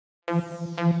What's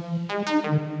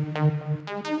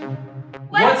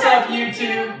up,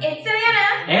 YouTube? It's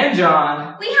Savannah and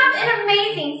John. We have an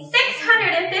amazing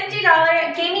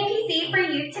 $650 gaming PC for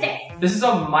you today. This is a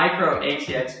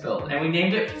MicroATX build, and we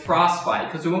named it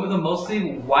Frostbite because we went with a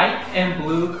mostly white and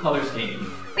blue color scheme.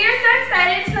 We are so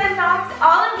excited to unbox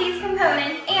all of these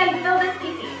components and build this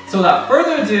PC. So without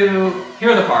further ado,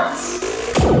 here are the parts.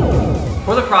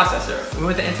 For the processor, we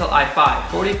went with the Intel i5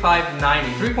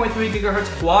 4590 3.3 GHz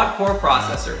quad-core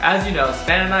processor. As you know,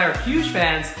 Span and I are huge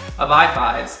fans of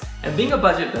i5s, and being a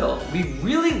budget build, we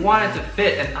really wanted to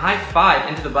fit an i5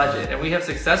 into the budget, and we have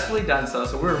successfully done so,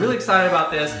 so we're really excited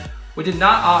about this. We did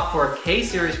not opt for a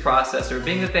K-series processor,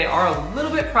 being that they are a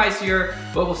little bit pricier,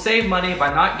 but will save money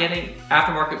by not getting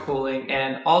aftermarket cooling,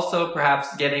 and also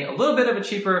perhaps getting a little bit of a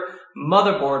cheaper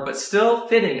motherboard, but still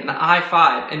fitting an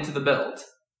i5 into the build.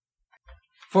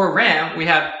 For RAM, we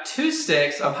have 2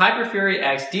 sticks of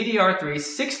HyperX DDR3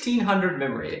 1600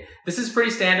 memory. This is pretty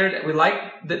standard. We like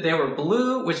that they were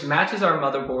blue, which matches our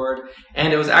motherboard,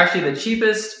 and it was actually the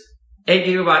cheapest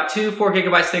 8GB, 2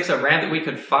 4GB sticks of RAM that we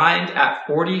could find at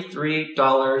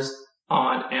 $43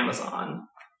 on Amazon.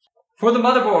 For the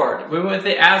motherboard, we went with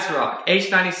the ASRock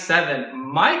H97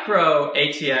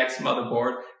 MicroATX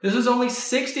motherboard. This was only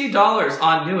 $60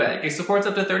 on Newegg. It supports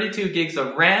up to 32 gigs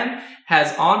of RAM,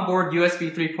 has onboard USB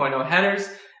 3.0 headers.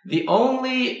 The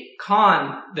only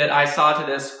con that I saw to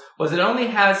this was it only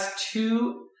has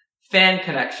 2 fan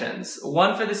connections,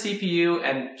 one for the CPU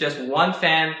and just one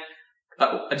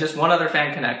other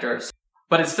fan connector.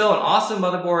 But it's still an awesome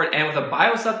motherboard, and with a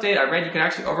BIOS update, I read you can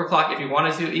actually overclock if you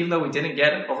wanted to, even though we didn't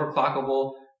get an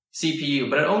overclockable CPU.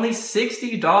 But at only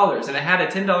 $60, and it had a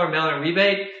 $10 mail-in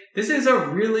rebate, this is a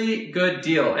really good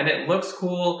deal, and it looks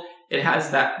cool. It has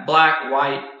that black,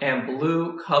 white, and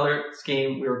blue color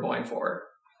scheme we were going for.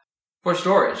 For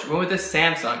storage, we went with the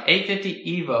Samsung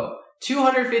 850 EVO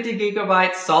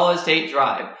 250GB solid-state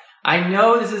drive. I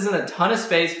know this isn't a ton of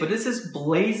space, but this is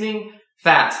blazing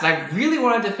fast, and I really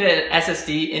wanted to fit an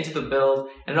SSD into the build,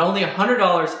 and at only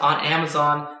 $100 on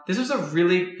Amazon, this was a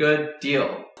really good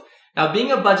deal. Now,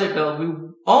 being a budget build, we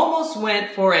almost went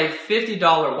for a $50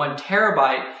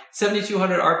 1TB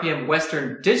 7200 RPM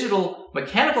Western digital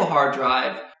mechanical hard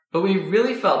drive, but we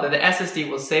really felt that the SSD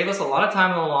will save us a lot of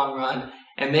time in the long run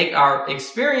and make our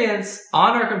experience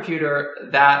on our computer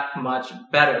that much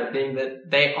better, being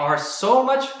that they are so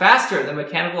much faster than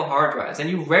mechanical hard drives, and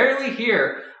you rarely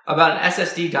hear about an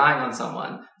SSD dying on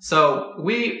someone. So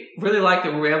we really like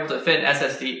that we were able to fit an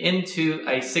SSD into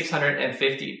a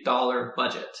 $650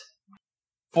 budget.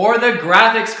 For the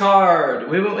graphics card,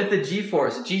 we went with the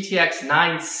GeForce GTX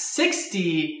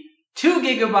 960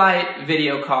 2GB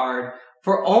video card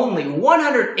for only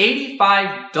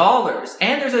 $185.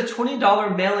 And there's a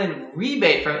 $20 mail-in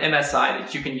rebate from MSI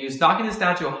that you can use, knocking this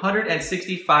down to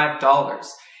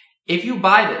 $165. If you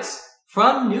buy this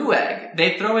from Newegg,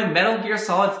 they throw in Metal Gear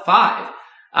Solid 5.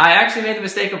 I actually made the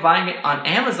mistake of buying it on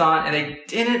Amazon, and they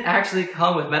didn't actually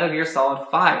come with Metal Gear Solid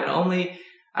 5.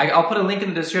 I'll put a link in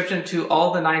the description to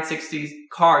all the 960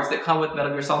 cards that come with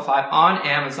Metal Gear Solid 5 on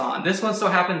Amazon. This one so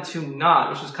happened to not,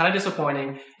 which was kind of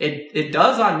disappointing. It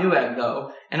does on Newegg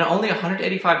though, and only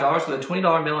 $185 with a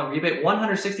 $20 mail-in rebate,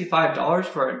 $165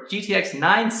 for a GTX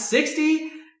 960.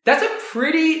 That's a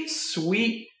pretty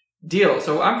sweet deal.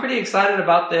 So I'm pretty excited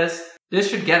about this. This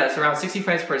should get us around 60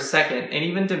 frames per second, and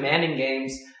even demanding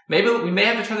games. Maybe we may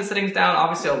have to turn the settings down,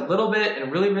 obviously, a little bit in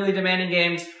really, really demanding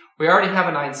games. We already have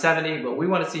a 970, but we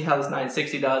want to see how this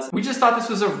 960 does. We just thought this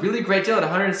was a really great deal at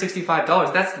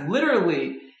 $165. That's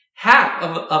literally half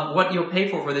of what you'll pay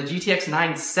for the GTX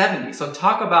 970. So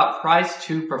talk about price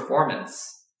to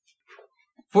performance.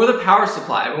 For the power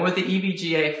supply, I went with the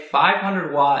EVGA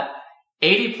 500 watt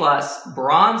 80 plus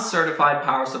bronze certified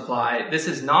power supply. This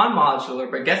is non-modular,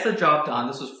 but gets the job done.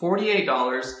 This was $48,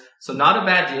 so not a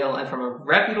bad deal, and from a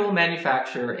reputable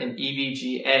manufacturer in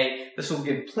EVGA. This will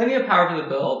give plenty of power to the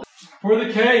build. For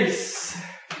the case,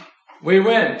 we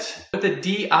went with the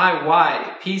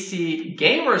DIYPC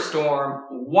GamerStorm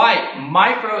white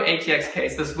MicroATX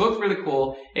case. This looks really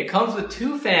cool. It comes with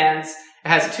 2 fans, it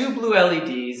has 2 blue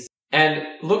LEDs, and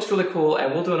looks really cool,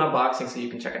 and we'll do an unboxing so you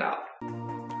can check it out.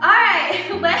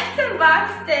 Alright, let's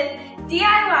unbox this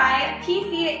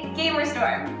DIYPC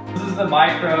GamerStorm. This is the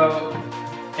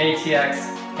MicroATX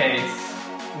case.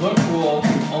 Look cool,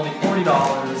 only $40. You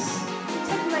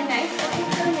took my knife away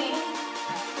from me.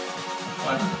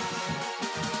 What?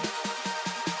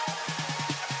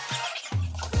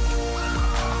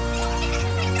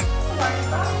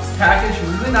 It's packaged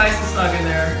really nice and snug in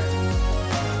there.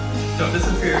 Don't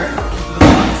disappear into the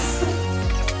box.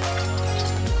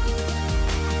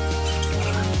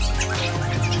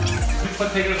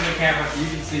 take it into the camera so you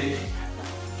can see.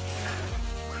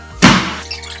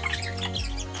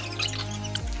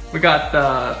 We got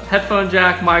the headphone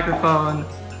jack, microphone,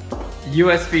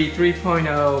 USB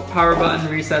 3.0, power button,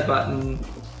 reset button,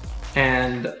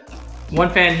 and one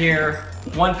fan here,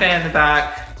 one fan in the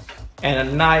back, and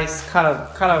a nice kind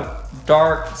of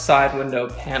dark side window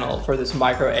panel for this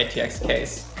MicroATX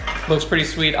case. Looks pretty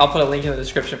sweet. I'll put a link in the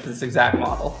description for this exact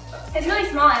model. It's really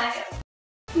small, I like it.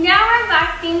 Now we're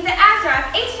unboxing the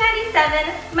ASRock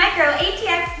H97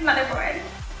 MicroATX motherboard.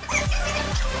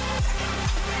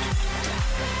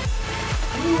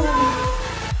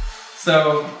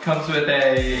 So, comes with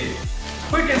a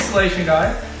quick installation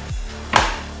guide,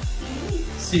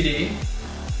 CD.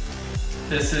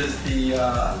 This is the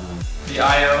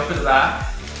I/O for the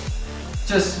back.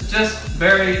 Just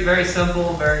very, very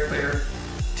simple, very clear.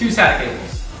 2 SATA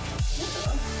cables.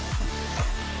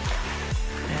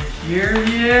 And here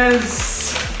he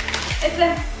is. It's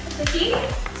a key?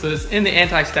 So it's in the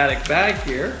anti-static bag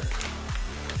here.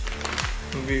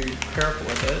 Be careful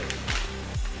with it.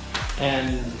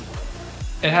 And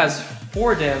it has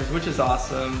 4 DIMMs, which is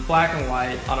awesome. Black and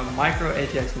white on a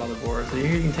MicroATX motherboard. So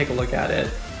here you can take a look at it.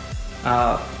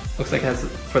 Looks like it has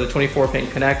for the 24-pin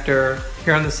connector.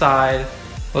 Here on the side,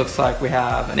 looks like we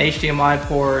have an HDMI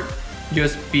port,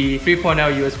 USB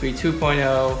 3.0, USB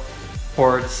 2.0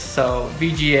 ports, so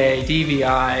VGA,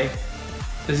 DVI.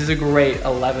 This is a great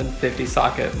 1150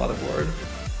 socket motherboard.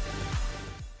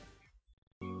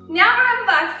 Now we're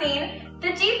unboxing the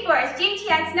GeForce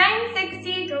GTX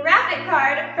 960 graphic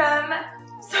card from,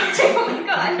 sorry, oh my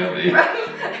god,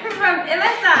 from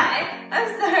MSI.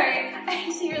 I'm sorry, I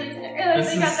actually really didn't realize I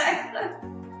got that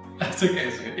close. That's okay,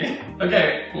 sweetie.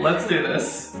 Okay, let's do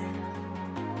this.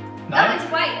 Oh, it's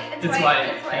white. It's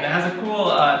white. And it has a cool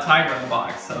timer on the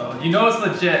box, so you know it's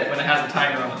legit when it has a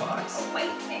timer on the box. A white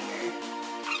timer.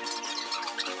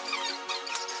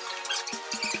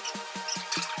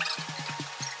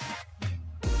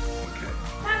 Okay.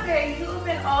 After you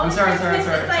open all I'm the sorry.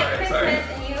 Christmas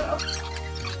and you open...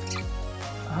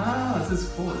 Ah, this is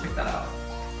cool. Check that out.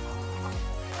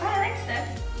 Oh, I like this.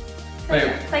 Wait.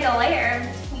 It's like a layer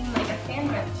between like a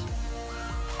sandwich.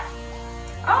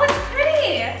 Oh, it's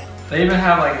pretty! They even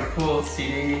have like a cool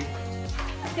CD. I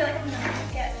feel like I'm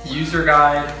gonna get User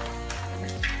guide.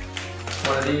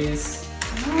 One of these.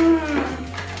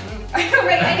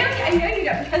 Wait, I know you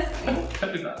don't trust me. I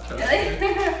do not trust Really? you.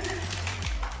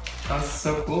 That's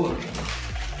so cool looking. Is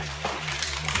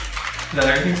that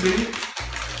everything, sweetie?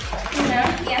 No,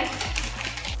 yes.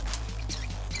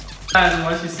 And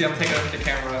once you see, I'm taking it with the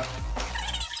camera.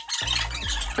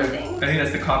 I think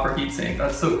that's the copper heatsink.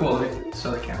 That's so cool.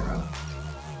 Show the camera.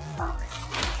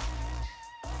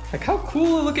 Like, how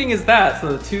cool looking is that?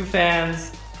 So the 2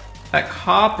 fans, that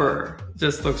copper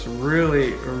just looks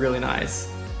really, really nice.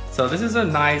 So this is a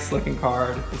nice looking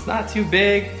card. It's not too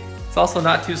big. It's also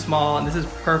not too small, and this is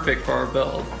perfect for our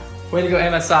build. Way to go,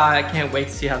 MSI. I can't wait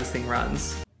to see how this thing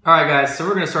runs. All right, guys, so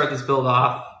we're gonna start this build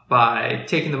off by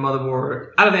taking the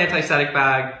motherboard out of the anti-static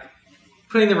bag,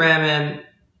 putting the RAM in,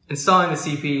 installing the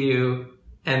CPU,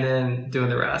 and then doing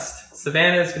the rest.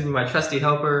 Savannah is gonna be my trusty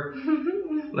helper.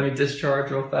 Let me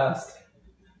discharge real fast.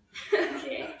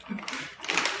 Okay.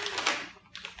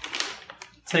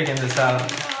 Taking this out.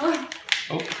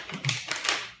 Oh.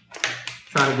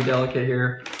 Trying to be delicate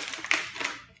here.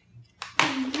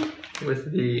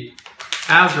 With the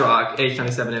ASRock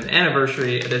H97M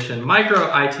Anniversary Edition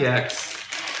MicroATX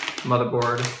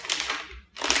motherboard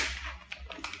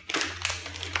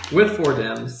with 4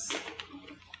 DIMMs.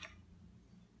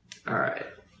 Alright.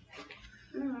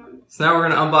 So now we're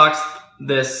going to unbox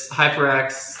this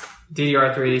HyperX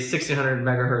DDR3 1600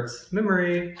 megahertz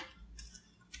memory.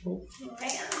 Oh.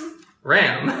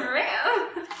 RAM.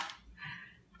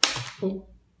 Oh.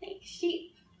 Like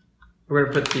sheep. We're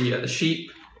going to put the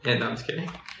sheep in. No, I'm just kidding.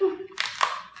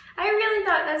 I really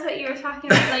thought that's what you were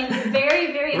talking about. Like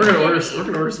very, very. We're gonna order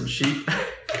some sheep.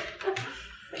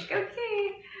 Like,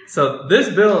 okay. So this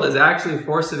build is actually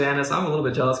for Savannah, so I'm a little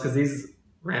bit jealous because these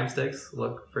RAM sticks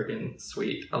look freaking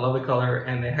sweet. I love the color,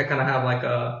 and they kind of have like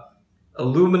a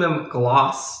aluminum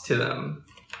gloss to them.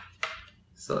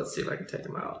 So let's see if I can take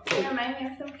them out. They remind me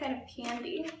of some kind of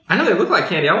candy. I know they look like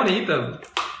candy. I want to eat them.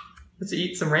 Let's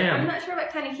eat some RAM. I'm not sure what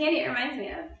kind of candy it reminds me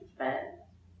of, but.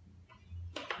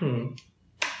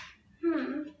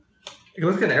 It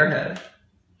looks like an airhead.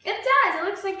 It does. It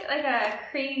looks like a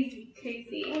crazy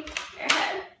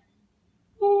airhead.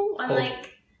 I'm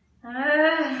like.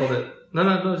 Hold it.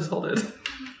 No, just hold it.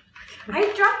 I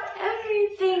dropped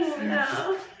everything.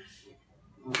 No.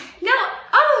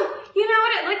 Oh, you know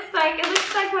what it looks like? It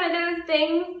looks like one of those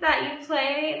things that you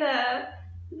play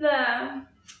the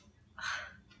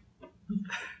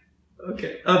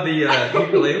Okay. Oh, the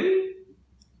ukulele?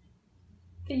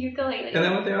 The ukulele. Isn't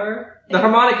that what they are? The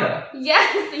harmonica.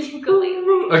 Yes, the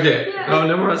ukulele. Okay. Yeah. Oh,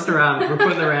 no more messing around. We're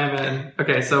putting the RAM in.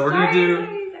 Okay, so we're gonna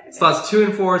do slots 2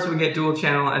 and 4, so we can get dual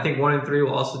channel. I think 1 and 3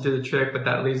 will also do the trick, but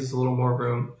that leaves us a little more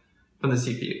room on the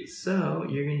CPU. So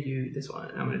you're gonna do this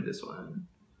one. I'm gonna do this one.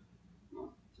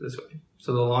 This way.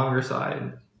 So the longer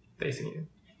side facing you.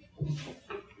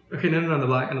 Okay, no, the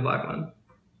black one.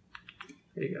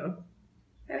 There you go.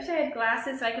 I wish I had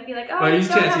glasses so I could be like, oh, Well, I use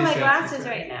don't chance, have use my chance, glasses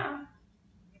right now.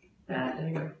 There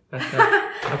you go.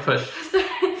 I'll push.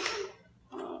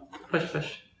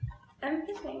 Push. I'm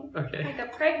pushing. Okay. Like a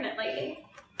pregnant lady.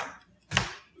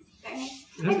 Okay. I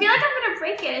feel like I'm gonna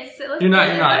break it. You're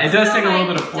not. It does take a little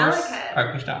bit of force. Delicate.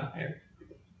 Alright, push down. Here.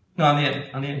 No, on the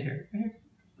end here. Right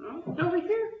here. Over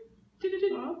here.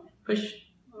 Push.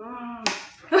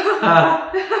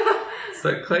 So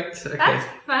it clicked. Okay. That's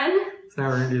fun. So now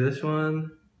we're gonna do this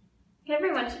one.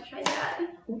 Everyone should try that.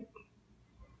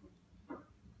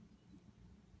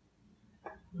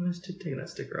 I'm just taking that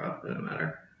sticker off. It doesn't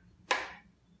matter.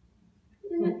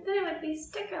 Then it would be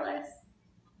stickerless.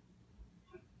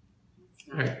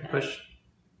 Alright, push.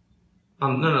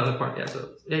 No, the part. Yeah,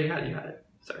 so yeah, you had it.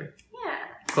 Sorry. Yeah.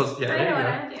 Close. Yeah, I there know you what go.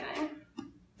 I'm doing.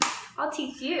 I'll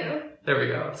teach you. There we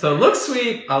go. So it looks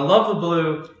sweet. I love the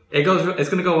blue. It's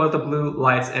gonna go with the blue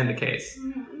lights and the case.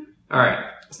 All right.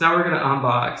 So now we're gonna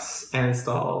unbox and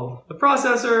install the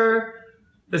processor.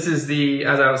 This is the,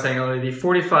 as I was saying earlier, the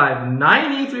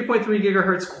 4590 3.3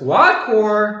 gigahertz quad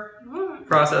core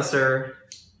processor.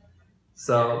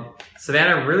 So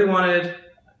Savannah really wanted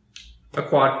a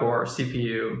quad core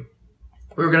CPU.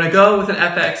 We were gonna go with an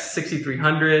FX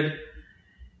 6300.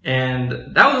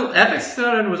 And that was, FX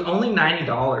 6300 was only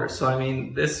 $90. So I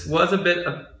mean, this was a bit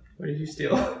of, what did you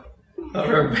steal? A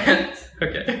revent.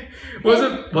 Okay.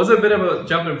 Was a bit of a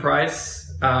jump in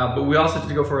price, but we also had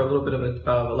to go for a little bit of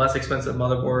a less expensive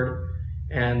motherboard.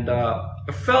 And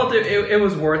I felt it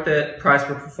was worth it, price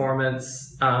per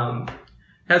performance.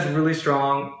 Has really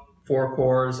strong 4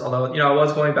 cores, although, you know, I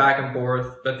was going back and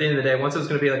forth. But at the end of the day, once it was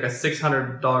going to be like a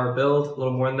 $600 build, a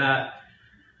little more than that,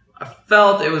 I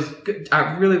felt it was good.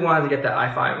 I really wanted to get that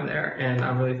i5 in there, and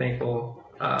I'm really thankful.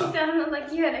 You sounded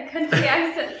like you had a country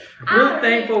accent. Really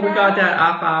thankful we got that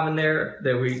i5 in there,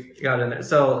 that we got in there.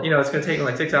 So, you know, it's going to take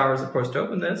like 6 hours, of course, to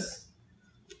open this.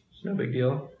 It's no big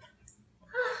deal.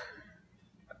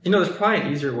 You know, there's probably an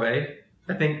easier way,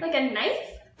 I think. Like a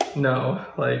knife? No,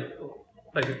 like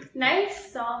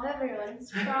Knives solve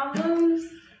everyone's problems.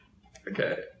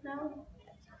 Okay. No.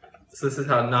 So this is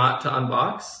how not to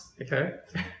unbox. Okay.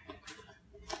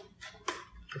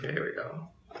 Okay, here we go.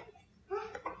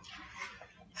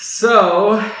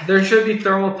 So there should be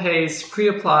thermal paste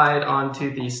pre-applied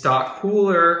onto the stock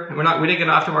cooler. We didn't get an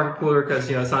aftermarket cooler because,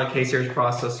 you know, it's not a K-series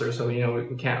processor, so, you know,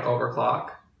 we can't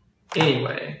overclock.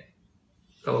 Anyway,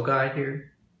 little guy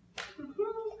here.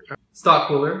 Stock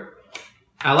cooler.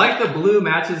 I like the blue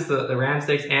matches the RAM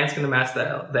sticks, and it's going to match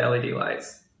the LED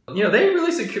lights. You know, they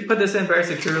really put this in very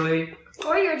securely.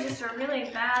 Or you're just a really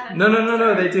bad.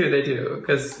 No, they do.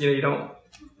 Because, you know,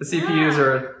 the CPUs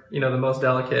are, you know, the most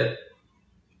delicate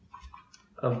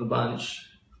of the bunch.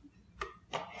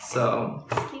 So,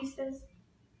 excuses.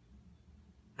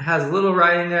 It has a little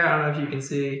writing there, I don't know if you can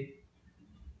see.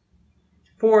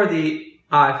 For the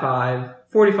i5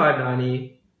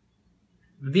 4590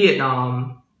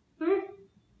 Vietnam.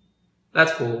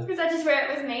 That's cool. Is that just where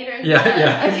it was made, or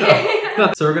yeah.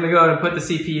 Okay. So we're gonna go ahead and put the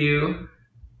CPU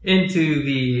into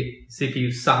the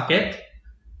CPU socket.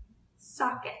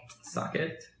 Socket.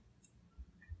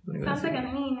 Sounds like a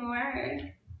mean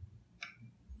word.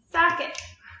 Socket.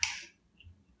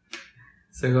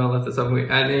 So we're gonna lift this up,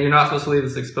 and you're not supposed to leave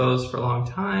this exposed for a long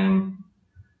time.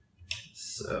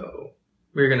 So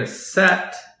we're gonna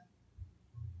set.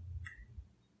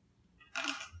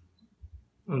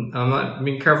 I'm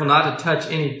being careful not to touch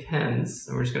any pins,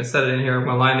 and we're just gonna set it in here. We're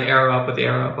gonna line the arrow up with the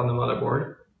arrow up on the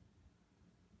motherboard.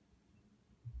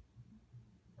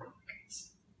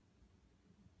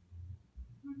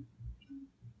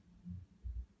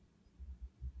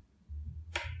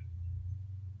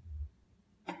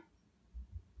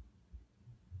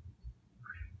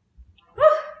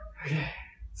 Okay,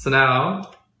 so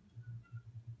now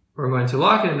we're going to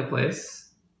lock it into place.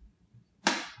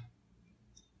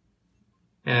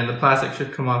 And the plastic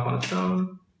should come off on its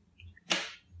own.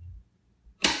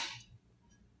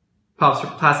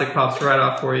 Plastic pops right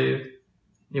off for you.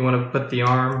 You want to put the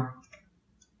arm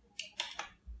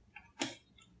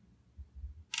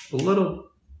a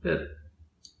little bit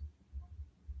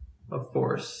of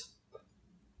force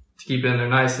to keep it in there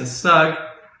nice and snug.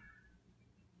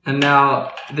 And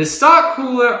now this stock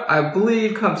cooler, I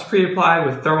believe, comes pre-applied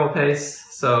with thermal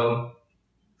paste. So,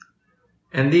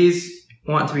 and these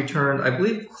want to be turned, I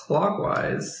believe,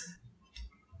 clockwise.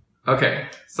 Okay,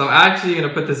 so I'm actually going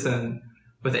to put this in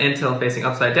with the Intel facing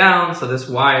upside down, so this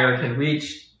wire can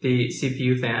reach the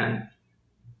CPU fan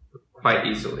quite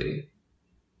easily.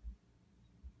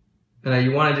 And now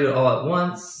you want to do it all at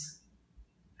once.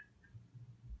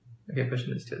 Okay,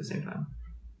 pushing these two at the same time.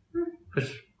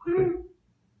 Push. Quickly.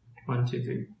 1, 2,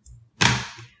 3.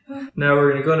 Now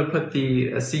we're going to put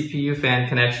the CPU fan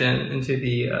connection into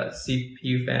the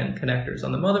CPU fan connectors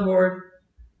on the motherboard.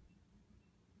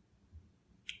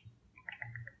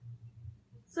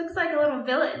 This looks like a little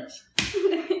village,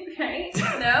 right?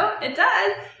 No, it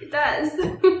does. It does.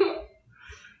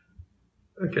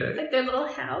 Okay. It's like their little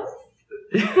house.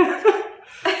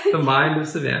 The mind of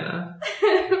Savannah.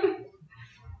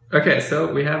 Okay,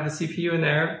 so we have the CPU in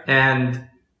there, and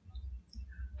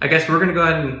I guess we're going to go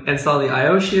ahead and install the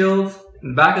I/O shield in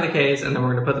the back of the case, and then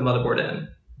we're going to put the motherboard in.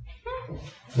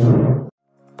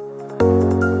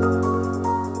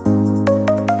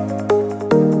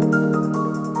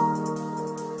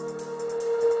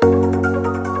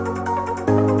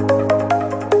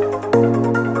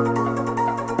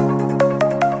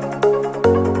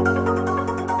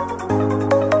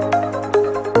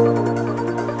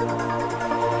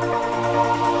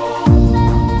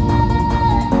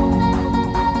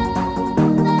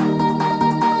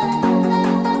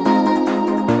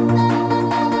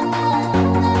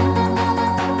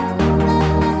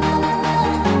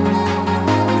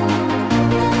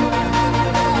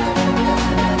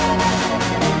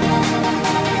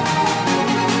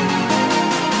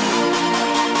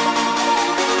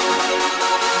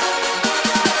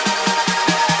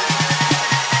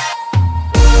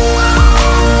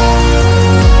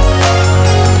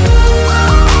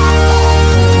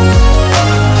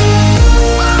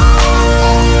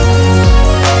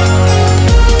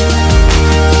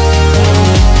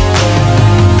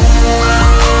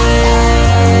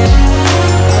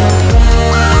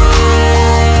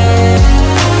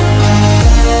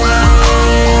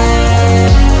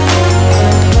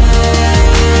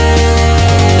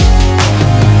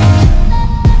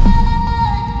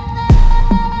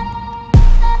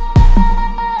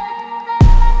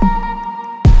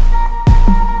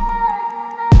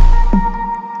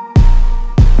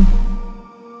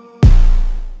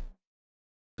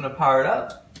 I'm gonna power it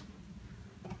up,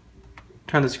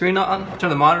 turn the screen on, turn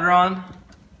the monitor on,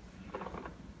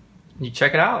 you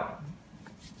check it out.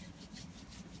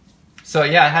 So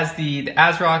yeah, it has the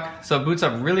ASRock, so it boots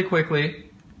up really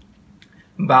quickly,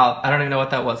 about, I don't even know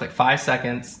what that was, like 5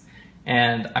 seconds,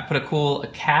 and I put a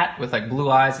cat with like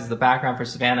blue eyes as the background for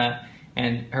Savannah,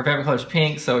 and her favorite color is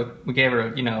pink, so we gave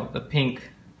her, you know, the pink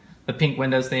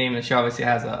Windows theme, and she obviously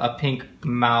has a pink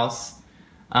mouse.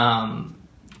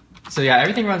 So yeah,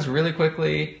 everything runs really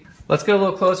quickly. Let's get a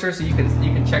little closer so you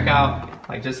can check out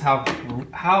like just how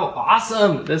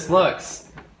awesome this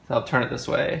looks. So I'll turn it this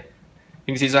way.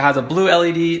 You can see so it has a blue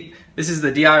LED. This is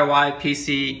the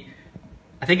DIYPC.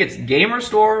 I think it's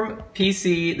GamerStorm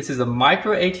PC. This is a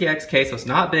MicroATX case, so it's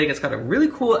not big. It's got a really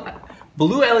cool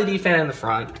blue LED fan in the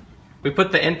front. We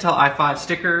put the Intel i5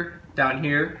 sticker down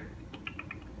here.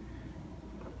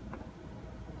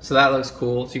 So that looks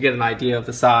cool, so you get an idea of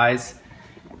the size.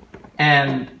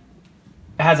 And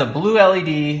it has a blue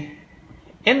LED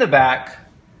in the back,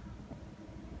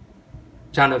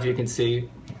 which I don't know if you can see.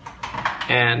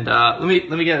 And let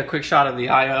me get a quick shot of the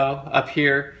I/O up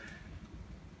here,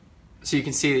 so you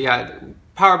can see the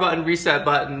power button, reset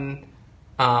button,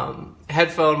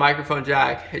 headphone, microphone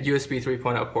jack, USB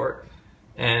 3.0 port.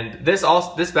 And this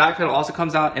back panel also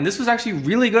comes out, and this was actually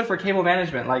really good for cable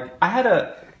management. Like I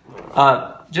had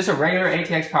just a regular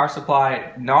ATX power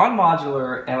supply,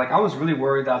 non-modular, and like I was really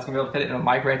worried that I was gonna be able to fit it in a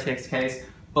MicroATX case,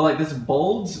 but like this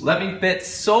bulge let me fit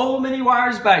so many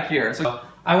wires back here. So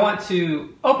I want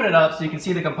to open it up so you can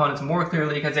see the components more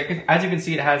clearly, because as you can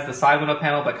see, it has the side window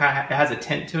panel, but kind of it has a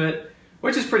tint to it,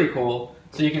 which is pretty cool.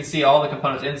 So you can see all the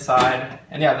components inside,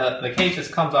 and yeah, the case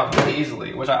just comes off really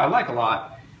easily, which I like a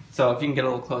lot. So if you can get a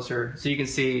little closer, so you can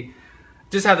see.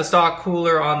 Just have the stock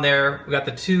cooler on there. We got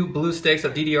the 2 blue sticks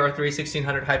of DDR3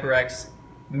 1600 HyperX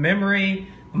memory,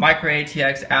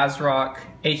 MicroATX ASRock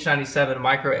H97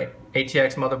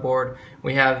 MicroATX motherboard.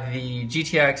 We have the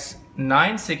GTX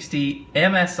 960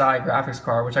 MSI graphics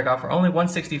card, which I got for only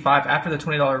 $165 after the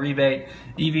 $20 rebate.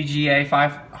 EVGA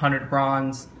 500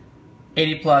 bronze,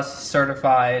 80+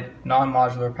 certified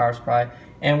non-modular power supply.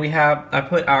 And I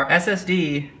put our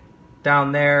SSD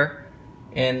down there.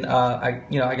 And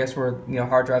I guess where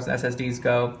hard drives and SSDs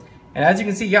go, And as you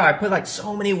can see, yeah, I put like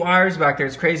so many wires back there.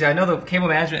 It's crazy. I know the cable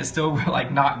management is still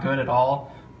like not good at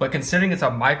all, but considering it's a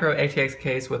MicroATX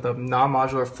case with a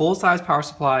non-modular full-size power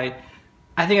supply,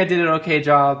 I think I did an okay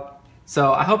job.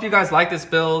 So I hope you guys like this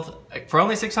build. For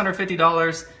only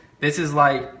 $650, this is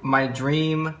like my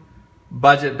dream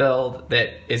budget build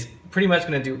that is pretty much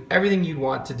going to do everything you'd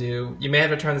want to do. You may have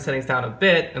to turn the settings down a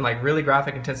bit in like really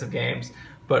graphic intensive games,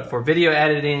 but for video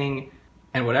editing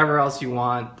and whatever else you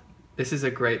want, this is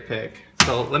a great pick.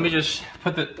 So let me just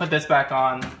put this back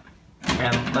on,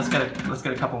 and let's get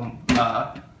a couple.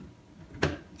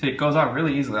 See, it goes on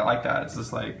really easily. I like that. It's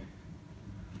just like,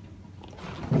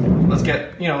 let's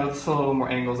get, you know, let's a little more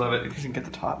angles of it. You can get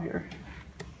the top here.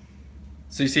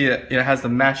 So you see it has the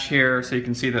mesh here, so you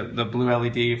can see the blue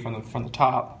LED from the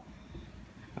top.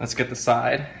 Let's get the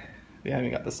side. We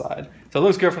haven't got the side. So it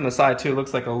looks good from the side too. It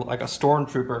looks like a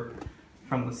stormtrooper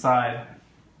from the side.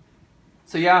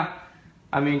 So yeah,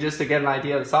 I mean, just to get an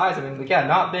idea of the size, I mean, yeah,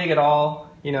 not big at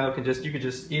all. You know, you could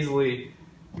just easily,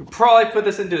 you probably put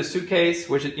this into a suitcase,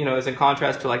 which, you know, is in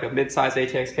contrast to like a mid-size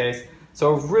ATX case.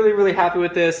 So really, really happy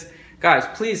with this. Guys,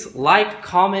 please like,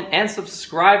 comment, and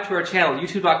subscribe to our channel,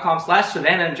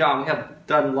 youtube.com/SavannahandJohn. We have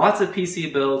done lots of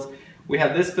PC builds. We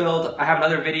have this build. I have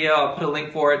another video. I'll put a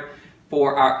link for it.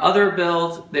 For our other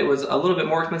build that was a little bit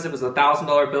more expensive, it was a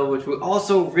 $1,000 build, which we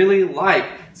also really like.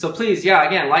 So please, yeah,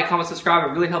 again, like, comment, subscribe.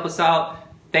 It really help us out.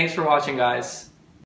 Thanks for watching, guys.